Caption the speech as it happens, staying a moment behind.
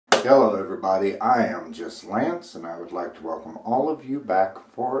Hello everybody, I am just Lance and I would like to welcome all of you back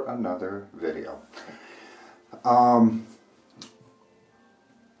for another video.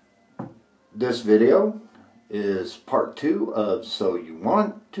 This video is part 2 of So You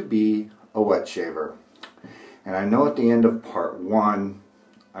Want to Be a Wet Shaver. And I know at the end of part 1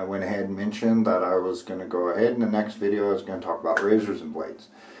 I went ahead and mentioned that I was going to go ahead in the next video I was going to talk about razors and blades.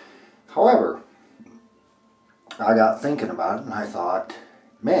 However, I got thinking about it and I thought,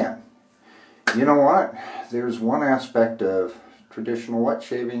 man, you know what? There's one aspect of traditional wet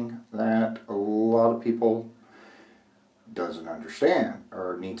shaving that a lot of people doesn't understand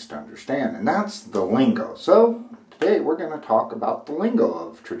or needs to understand, and that's the lingo. So today we're going to talk about the lingo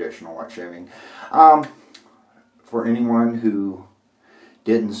of traditional wet shaving. For anyone who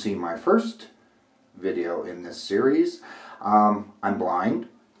didn't see my first video in this series, I'm blind.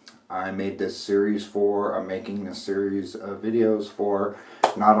 I made this series for, I'm making this series of videos for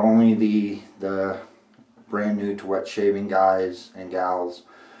not only the brand new to wet shaving guys and gals,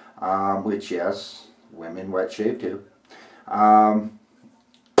 which yes, women wet shave too,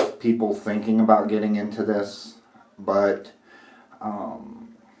 people thinking about getting into this, but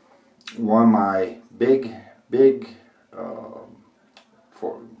one of my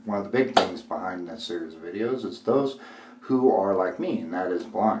one of the big things behind this series of videos is those who are like me, and that is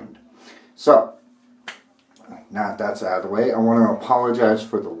blind. So, now that that's out of the way, I want to apologize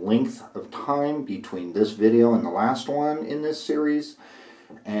for the length of time between this video and the last one in this series,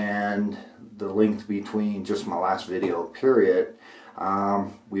 and the length between just my last video, period.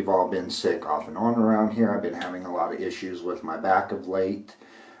 We've all been sick off and on around here. I've been having a lot of issues with my back of late.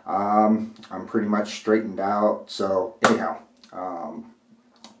 I'm pretty much straightened out, so anyhow,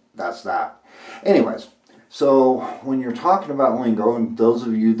 that's that. Anyways, so when you're talking about lingo, and those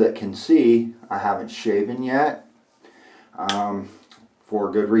of you that can see, I haven't shaven yet, for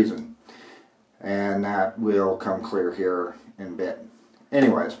a good reason. And that will come clear here in a bit.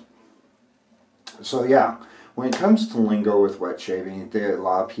 Anyways, so yeah, when it comes to lingo with wet shaving, a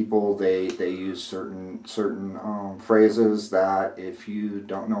lot of people, they use certain phrases that if you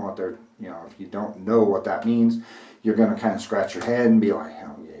don't know what they're, if you don't know what that means, you're going to kind of scratch your head and be like,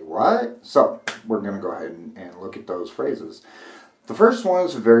 oh, yeah, what? So we're going to go ahead and look at those phrases. The first one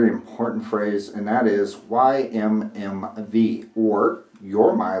is a very important phrase, and that is YMMV, or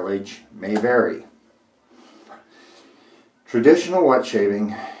your mileage may vary. Traditional wet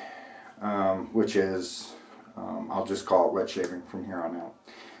shaving, which is, I'll just call it wet shaving from here on out.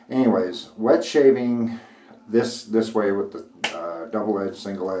 Anyways, wet shaving this way with the double edge,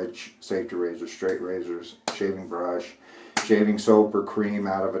 single edge, safety razors, straight razors, shaving brush, shaving soap or cream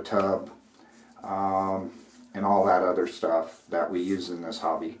out of a tub, and all that other stuff that we use in this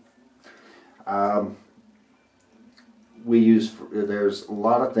hobby. There's a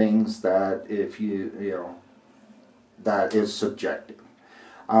lot of things that that is subjective.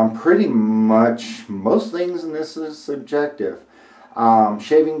 Pretty much most things in this is subjective.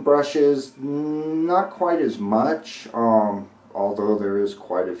 Shaving brushes, not quite as much, although there is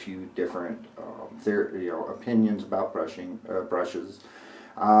quite a few different opinions about brushes.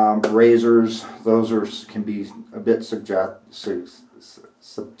 Razors, those can be a bit subjective.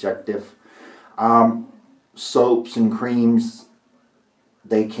 Soaps and creams,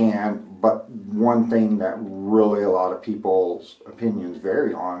 they can, but one thing that really a lot of people's opinions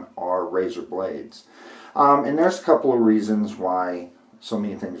vary on are razor blades. And there's a couple of reasons why so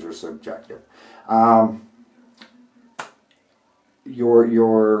many things are subjective.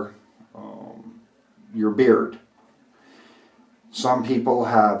 Your beard. Some people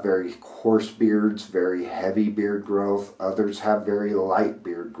have very coarse beards, very heavy beard growth. Others have very light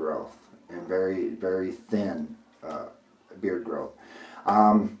beard growth and very, very thin beard growth.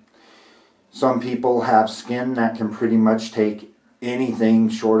 Some people have skin that can pretty much take anything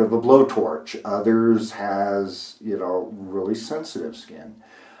short of a blowtorch. Others has, really sensitive skin.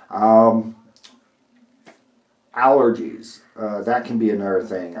 Allergies, that can be another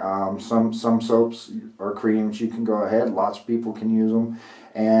thing. Some soaps or creams, you can go ahead, lots of people can use them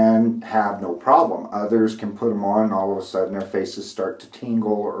and have no problem. Others can put them on and all of a sudden their faces start to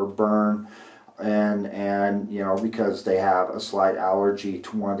tingle or burn, and because they have a slight allergy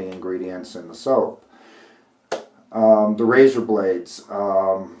to one of the ingredients in the soap. The razor blades,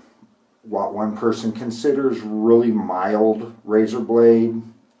 what one person considers really mild razor blade,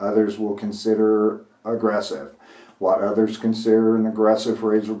 others will consider aggressive. What others consider an aggressive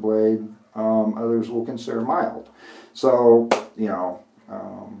razor blade, others will consider mild. So,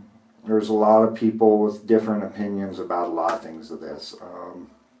 there's a lot of people with different opinions about a lot of things of this.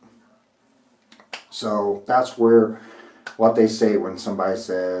 So that's where what they say when somebody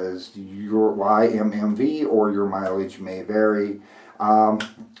says your YMMV or your mileage may vary.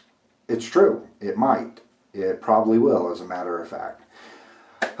 It's true. It might. It probably will, as a matter of fact.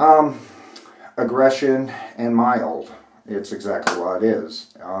 Aggression and mild. It's exactly what it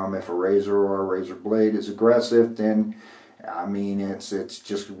is. If a razor or a razor blade is aggressive, then I mean it's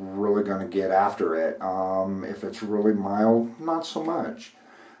just really going to get after it. If it's really mild, not so much.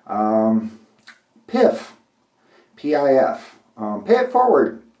 Piff. P-I-F. Pay it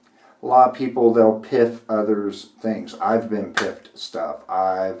forward. A lot of people, they'll piff others' things. I've been piffed stuff.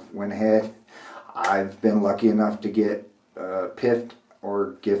 I've been lucky enough to get piffed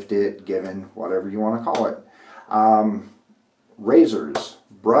or gifted, given, whatever you want to call it. Razors,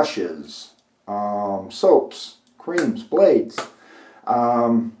 brushes, soaps, creams, blades,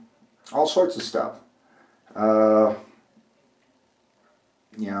 all sorts of stuff.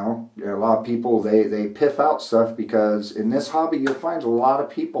 You know, a lot of people, they piff out stuff because in this hobby you'll find a lot of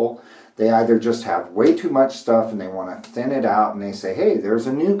people, they either just have way too much stuff and they want to thin it out, and they say, hey, there's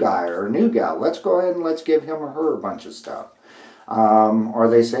a new guy or a new gal, let's go ahead and let's give him or her a bunch of stuff. Or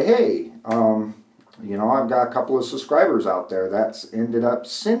they say, hey, you know, I've got a couple of subscribers out there that's ended up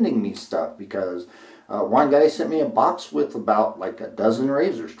sending me stuff because one guy sent me a box with about like a dozen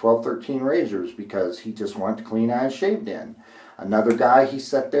razors, 12, 13 razors, because he just wanted to clean out his shaved in. Another guy, he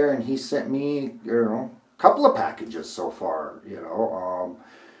sat there and he sent me, you know, a couple of packages so far, you know,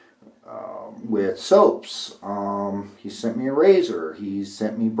 with soaps. He sent me a razor. He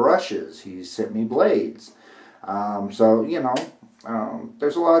sent me brushes. He sent me blades. So, you know,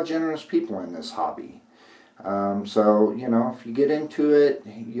 there's a lot of generous people in this hobby. So, you know, if you get into it,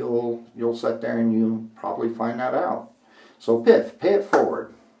 you'll sit there and you'll probably find that out. So piff, pay it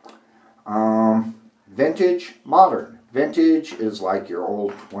forward. Vintage, modern. Vintage is like your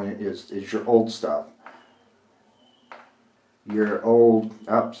old, when it is your old stuff. Your old,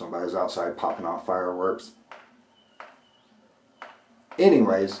 oh, somebody's outside popping off fireworks.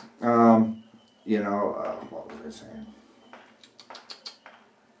 Anyways, you know, what was I saying?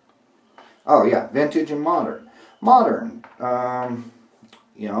 Oh yeah, vintage and modern. Modern,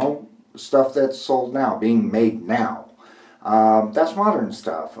 you know, stuff that's sold now, being made now. That's modern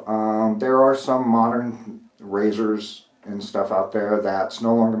stuff. There are some modern razors and stuff out there that's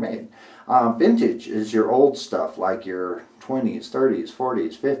no longer made. Vintage is your old stuff, like your 20s, 30s,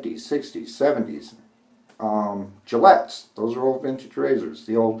 40s, 50s, 60s, 70s. Gillettes, those are old vintage razors.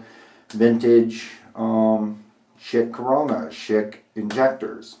 The old vintage Schick Corona, Schick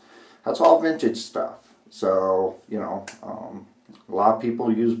injectors. That's all vintage stuff. So, you know, a lot of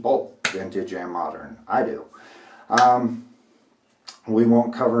people use both vintage and modern. I do. We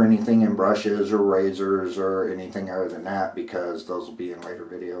won't cover anything in brushes or razors or anything other than that because those will be in later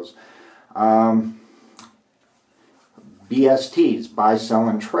videos. BSTs, buy, sell,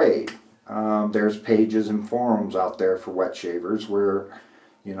 and trade. There's pages and forums out there for wet shavers where,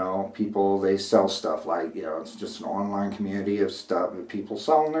 you know, people, they sell stuff like, you know, it's just an online community of stuff, of people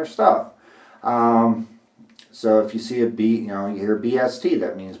selling their stuff. So if you see you know, you hear BST,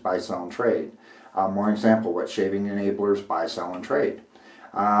 that means buy, sell, and trade. More example, wet shaving enablers, buy, sell, and trade.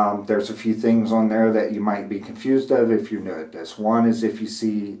 There's a few things on there that you might be confused of if you're new at this. One is if you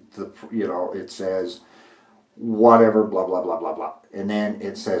see the, you know, it says whatever, blah, blah, blah, blah, blah. And then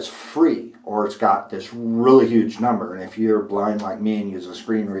it says free, or it's got this really huge number. And if you're blind like me and use a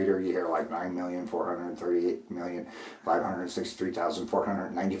screen reader, you hear like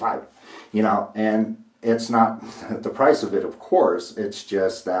 9,438,563,495. You know, and it's not the price of it, of course. It's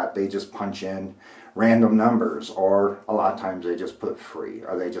just that they just punch in random numbers, or a lot of times they just put free,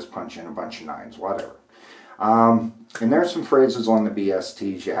 or they just punch in a bunch of nines, whatever. And there's some phrases on the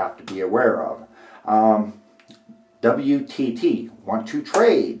BSTs you have to be aware of. WTT, want to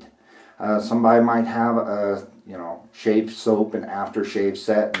trade. Somebody might have a, you know, shave soap and aftershave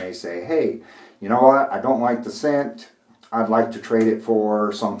set, and they say, hey, you know what, I don't like the scent, I'd like to trade it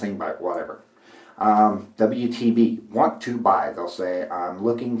for something, but whatever. WTB, want to buy. They'll say, I'm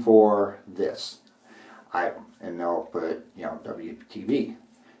looking for this item, and they'll put, you know, WTB.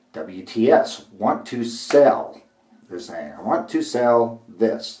 WTS, want to sell. They're saying, I want to sell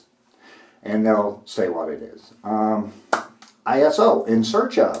this, and they'll say what it is. ISO, in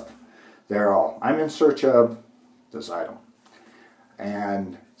search of. They're all, I'm in search of this item.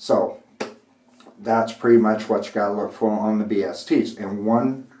 And so that's pretty much what you got to look for on the BSTs. And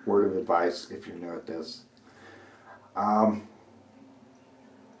one word of advice if you're new at this.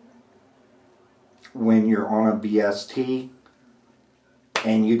 When you're on a BST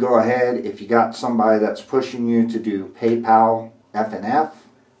and you go ahead, if you got somebody that's pushing you to do PayPal, F&F,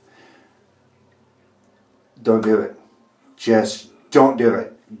 don't do it. just don't do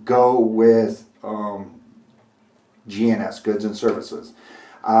it. Go with GNS, Goods and Services.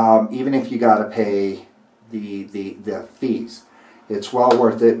 Even if you got to pay the fees, it's well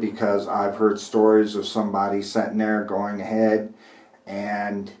worth it, because I've heard stories of somebody sitting there going ahead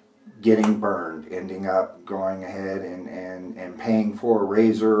and getting burned, ending up going ahead and paying for a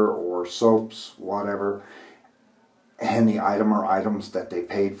razor or soaps, whatever, and the item or items that they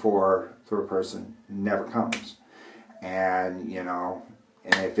paid for through a person never comes. And, you know,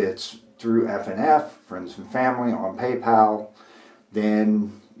 and if it's through FNF, friends and family, on PayPal,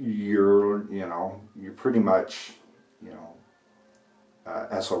 then you're pretty much,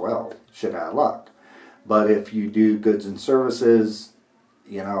 SOL, shit out of luck. But if you do goods and services,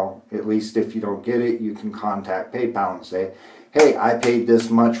 at least if you don't get it, you can contact PayPal and say, hey, I paid this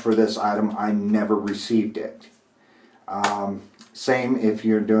much for this item, I never received it. Same if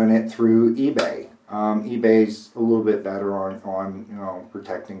you're doing it through eBay. eBay's a little bit better on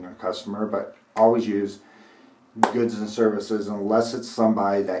protecting a customer, but always use goods and services unless it's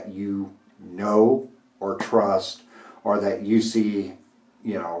somebody that you know or trust, or that you see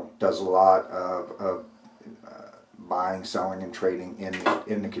does a lot of buying, selling, and trading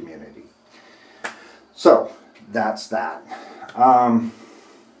in the community. So that's that.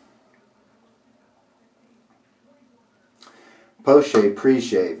 Post-shave,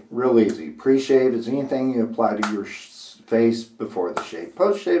 pre-shave, real easy. Pre-shave is anything you apply to your face before the shave.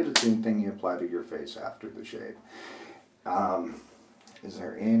 Post-shave is anything you apply to your face after the shave. Is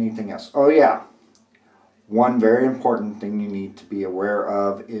there anything else? Oh yeah. One very important thing you need to be aware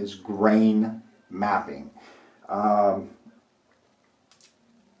of is grain mapping.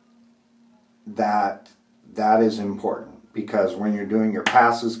 That is important, because when you're doing your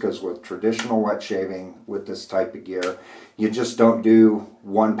passes, because with traditional wet shaving with this type of gear, you just don't do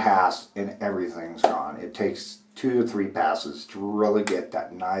one pass and everything's gone. It takes 2 to 3 passes to really get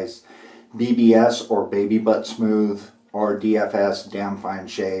that nice BBS or baby butt smooth or DFS damn fine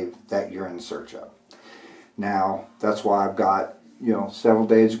shave that you're in search of. Now, that's why I've got, several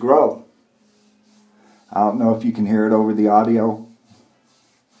days grow. I don't know if you can hear it over the audio,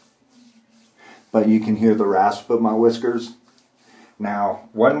 but you can hear the rasp of my whiskers. Now,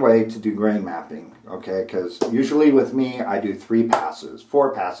 one way to do grain mapping, okay, because usually with me, I do 3 passes,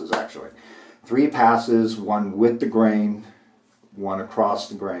 4 passes actually. 3 passes, one with the grain, one across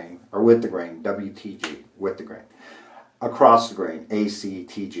the grain, or with the grain, WTG, with the grain. Across the grain,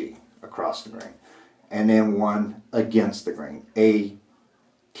 ACTG, across the grain. And then one against the grain,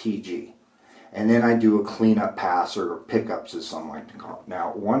 ATG. And then I do a cleanup pass, or pickups as some like to call it.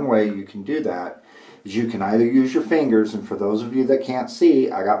 Now, one way you can do that is you can either use your fingers, and for those of you that can't see,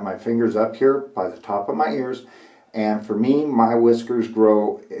 I got my fingers up here by the top of my ears, and for me, my whiskers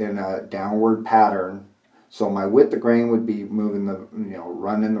grow in a downward pattern. So my with the grain would be moving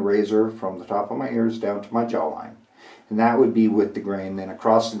running the razor from the top of my ears down to my jawline. And that would be with the grain. Then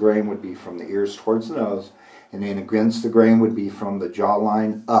across the grain would be from the ears towards the nose. And then against the grain would be from the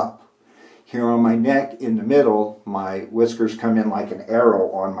jawline up. Here on my neck, in the middle, my whiskers come in like an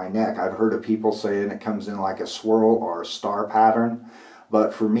arrow on my neck. I've heard of people saying it comes in like a swirl or a star pattern.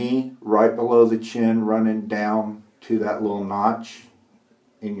 But for me, right below the chin, running down to that little notch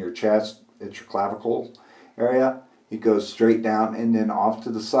in your chest, at your clavicle area, it goes straight down, and then off to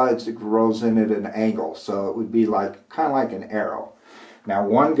the sides it grows in at an angle. So it would be like kind of like an arrow. Now,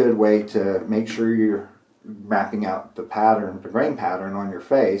 one good way to make sure you're mapping out the pattern, the grain pattern on your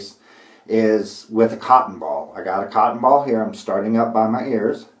face, is with a cotton ball. I got a cotton ball here. I'm starting up by my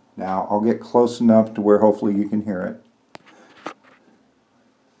ears. Now I'll get close enough to where hopefully you can hear it.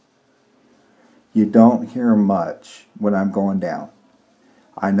 You don't hear much when I'm going down.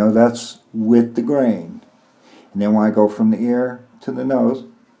 I know that's with the grain. And then when I go from the ear to the nose,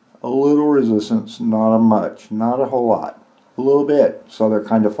 a little resistance, not a much, not a whole lot, a little bit, so they're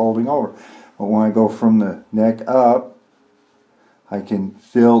kind of folding over. But when I go from the neck up, I can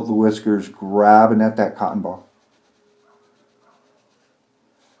feel the whiskers grabbing at that cotton ball.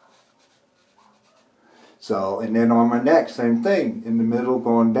 So, and then on my neck, same thing, in the middle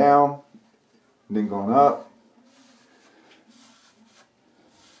going down, then going up.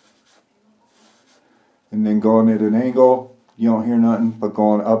 And then going at an angle, you don't hear nothing, but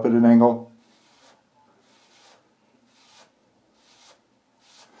going up at an angle.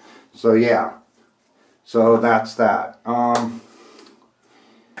 So yeah, so that's that.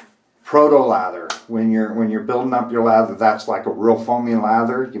 Proto lather. When you're building up your lather, that's like a real foamy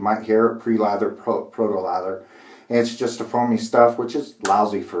lather. You might hear it, pre-lather, proto lather. And it's just a foamy stuff, which is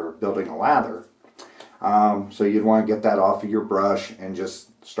lousy for building a lather. So you'd want to get that off of your brush and just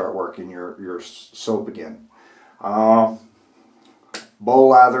start working your soap again. Bowl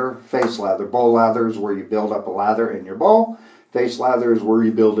lather, face lather. Bowl lather is where you build up a lather in your bowl. Face lather is where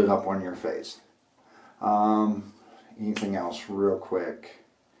you build it up on your face. Anything else real quick?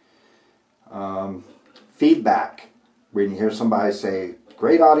 Feedback. When you hear somebody say,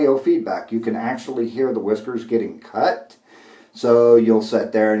 great audio feedback, you can actually hear the whiskers getting cut. So you'll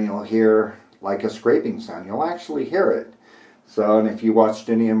sit there and you'll hear like a scraping sound. You'll actually hear it. So, and if you watched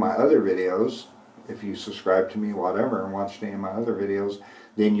any of my other videos, if you subscribe to me, whatever, and watched any of my other videos,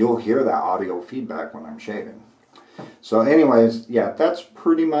 then you'll hear that audio feedback when I'm shaving. So anyways, yeah, that's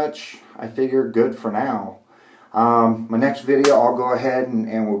pretty much, I figure, good for now. My next video, I'll go ahead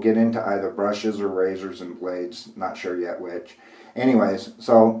and we'll get into either brushes or razors and blades. Not sure yet which. Anyways,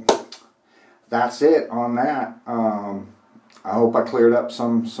 so that's it on that. I hope I cleared up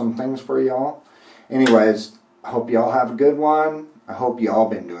some things for y'all. Anyways, I hope y'all have a good one. I hope y'all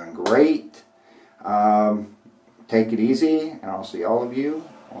been doing great. Take it easy, and I'll see all of you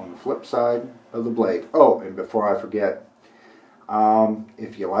on the flip side of the blade. Oh, and before I forget,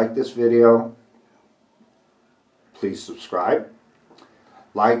 if you like this video, please subscribe.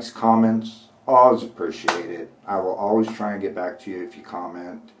 Likes, comments, always appreciated. I will always try and get back to you if you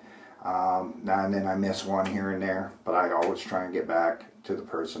comment. Now and then I miss one here and there, but I always try and get back to the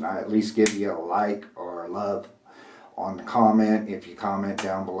person. I at least give you a like or a love on the comment if you comment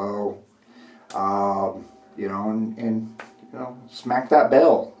down below. You know, and you know, smack that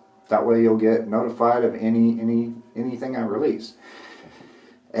bell. That way you'll get notified of anything I release.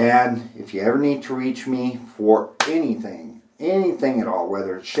 And if you ever need to reach me for anything at all,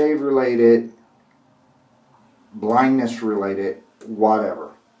 whether it's shave related, blindness related,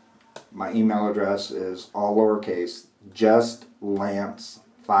 whatever, my email address is all lowercase,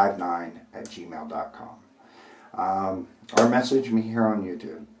 justlance59@gmail.com. Or message me here on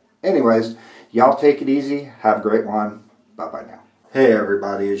YouTube. Anyways, y'all take it easy. Have a great one. Bye-bye now. Hey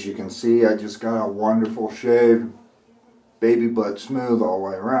everybody, as you can see, I just got a wonderful shave. Baby butt smooth all the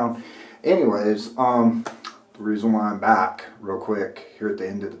way around. Anyways, the reason why I'm back real quick here at the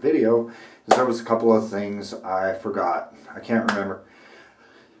end of the video is there was a couple of things I forgot. I can't remember.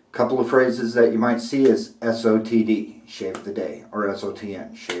 A couple of phrases that you might see is SOTD, shave of the day, or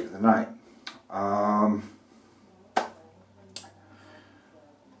SOTN, shave of the night.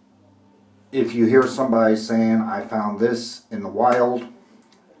 If you hear somebody saying, I found this in the wild,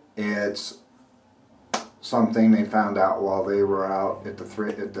 it's something they found out while they were out at the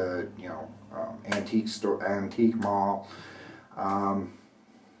antique store, antique mall,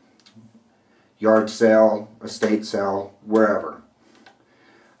 yard sale, estate sale, wherever.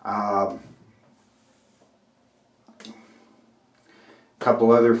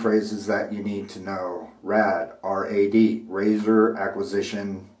 Couple other phrases that you need to know. RAD, R-A-D, razor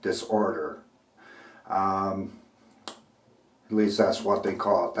acquisition disorder. At least that's what they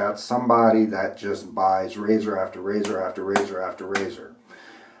call it. That's somebody that just buys razor after razor after razor after razor.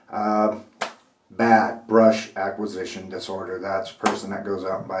 BAD, brush acquisition disorder. That's a person that goes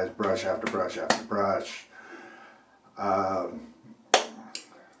out and buys brush after brush after brush.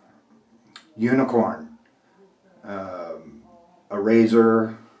 Unicorn, a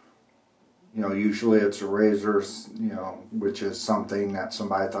razor. You know, usually it's a razor, you know, which is something that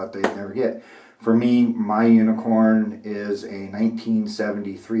somebody thought they'd never get. For me, my unicorn is a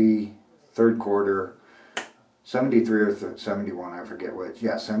 1973 third quarter, 73 or 71, I forget which.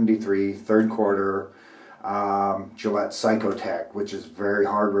 Yeah, 73 third quarter Gillette Psychotech, which is a very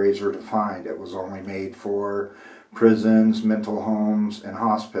hard razor to find. It was only made for prisons, mental homes, and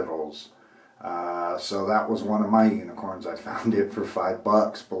hospitals. So that was one of my unicorns. I found it for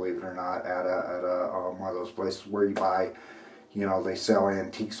 $5, believe it or not, at one of those places where you buy, you know, they sell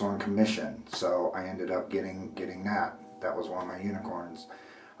antiques on commission. So I ended up getting that. That was one of my unicorns.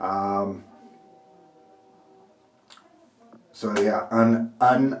 So yeah,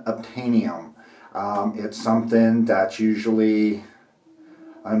 unobtainium. It's something that's usually,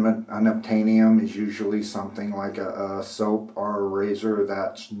 unobtainium is usually something like a soap or a razor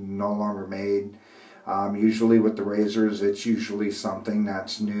that's no longer made. Usually with the razors, it's usually something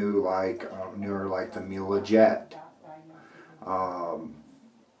that's new, like newer, like the Mula Jet.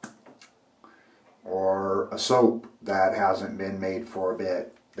 Or a soap that hasn't been made for a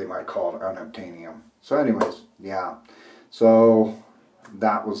bit. They might call it unobtainium. So anyways, yeah. So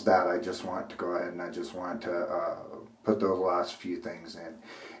that was that. I just wanted to go ahead and I just wanted to put those last few things in.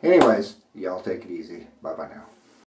 Anyways, y'all take it easy. Bye-bye now.